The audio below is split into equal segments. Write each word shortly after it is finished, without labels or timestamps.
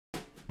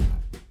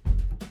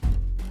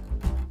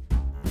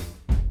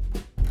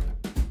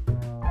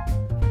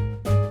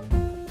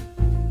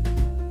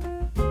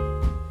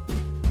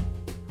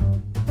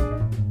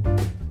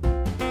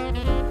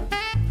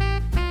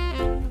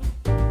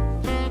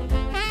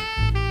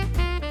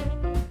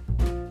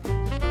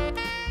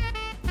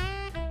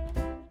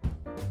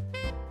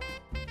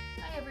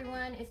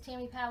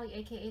Tammy Pally,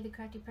 aka the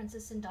Crafty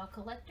Princess and Doll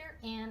Collector,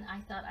 and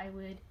I thought I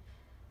would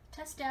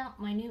test out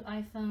my new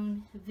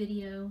iPhone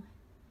video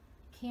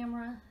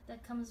camera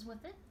that comes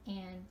with it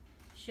and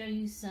show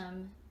you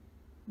some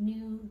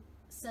new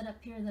setup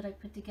here that I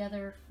put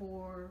together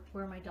for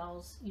where my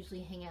dolls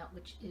usually hang out,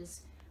 which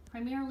is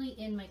primarily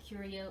in my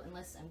curio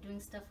unless I'm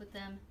doing stuff with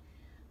them.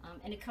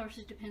 And of course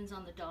it depends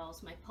on the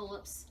dolls. My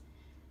pull-ups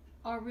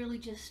are really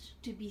just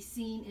to be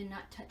seen and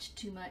not touched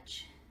too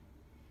much.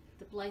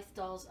 The Blythe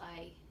dolls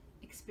I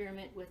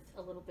experiment with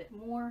a little bit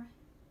more.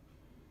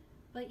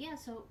 But yeah,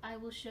 so I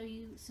will show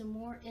you some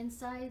more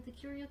inside the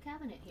curio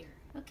cabinet here.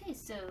 Okay,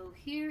 so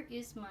here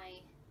is my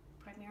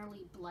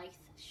primarily Blythe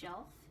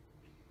shelf.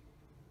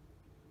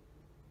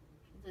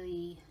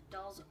 The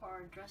dolls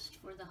are dressed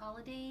for the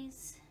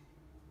holidays.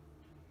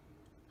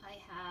 I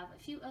have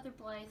a few other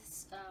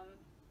Blythes.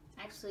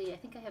 Actually, I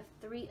think I have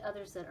 3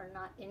 others that are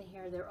not in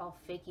here. They're all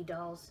fakey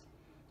dolls.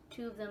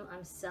 2 of them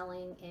I'm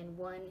selling, and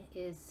 1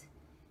 is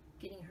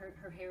getting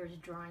her hair is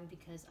drying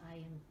because I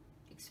am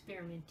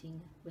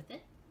experimenting with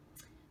it.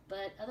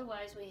 But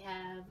otherwise we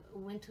have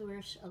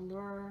Winterish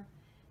Allure,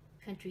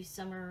 Country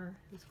Summer,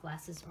 whose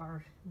glasses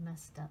are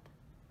messed up.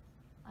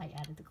 I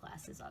added the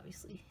glasses,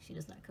 obviously. She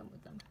does not come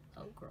with them.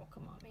 Oh girl,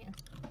 come on, man.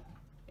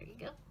 There you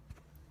go.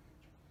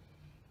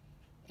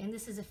 And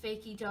this is a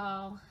fakey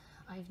doll.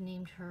 I've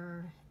named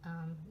her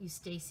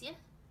Eustacia.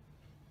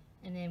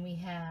 And then we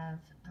have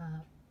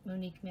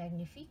Monique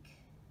Magnifique.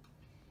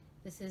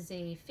 This is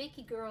a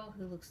fakey girl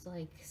who looks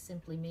like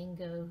Simply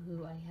Mango,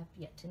 who I have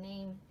yet to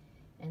name.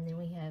 And then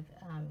we have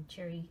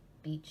Cherry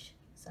Beach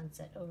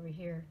Sunset over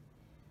here.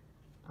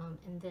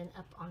 And then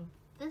up on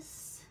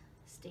this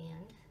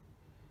stand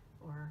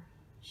or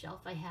shelf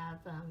I have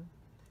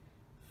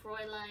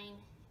Fräulein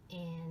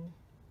and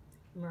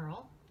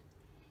Merle.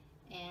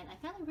 And I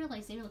finally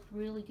realized they look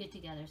really good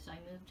together, so I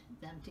moved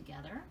them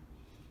together.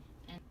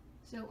 And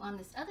so on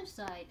this other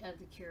side of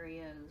the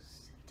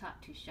curios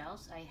top 2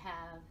 shelves, I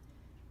have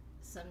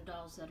some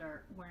dolls that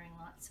are wearing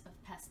lots of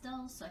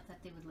pastels, so I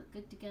thought they would look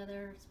good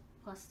together.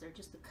 Plus they're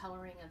just the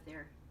coloring of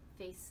their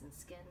face and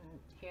skin and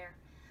hair.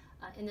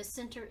 In the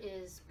center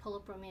is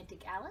Pullip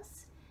Romantic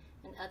Alice,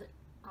 and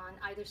on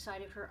either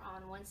side of her,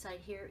 on one side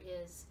here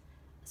is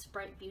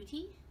Sprite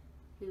Beauty,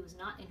 who is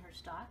not in her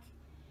stock,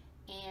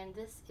 and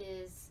this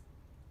is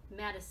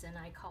Madison.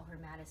 I call her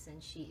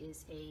Madison. She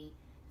is a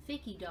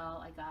fakey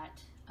doll I got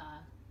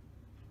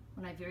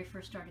when I very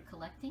first started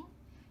collecting.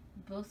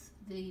 Both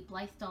the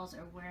Blythe dolls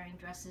are wearing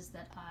dresses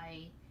that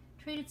I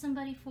traded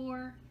somebody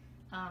for,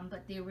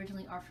 but they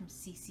originally are from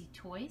CC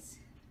Toys.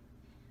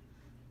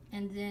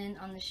 And then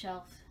on the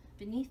shelf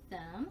beneath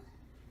them,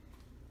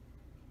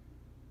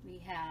 we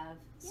have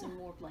some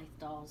more Blythe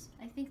dolls.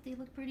 I think they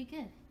look pretty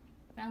good.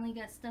 Finally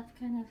got stuff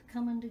kind of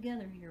coming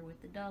together here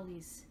with the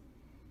dollies.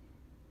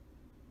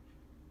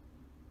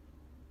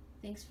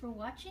 Thanks for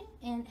watching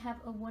and have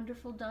a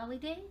wonderful dolly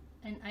day.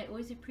 And I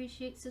always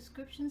appreciate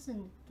subscriptions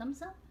and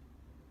thumbs up.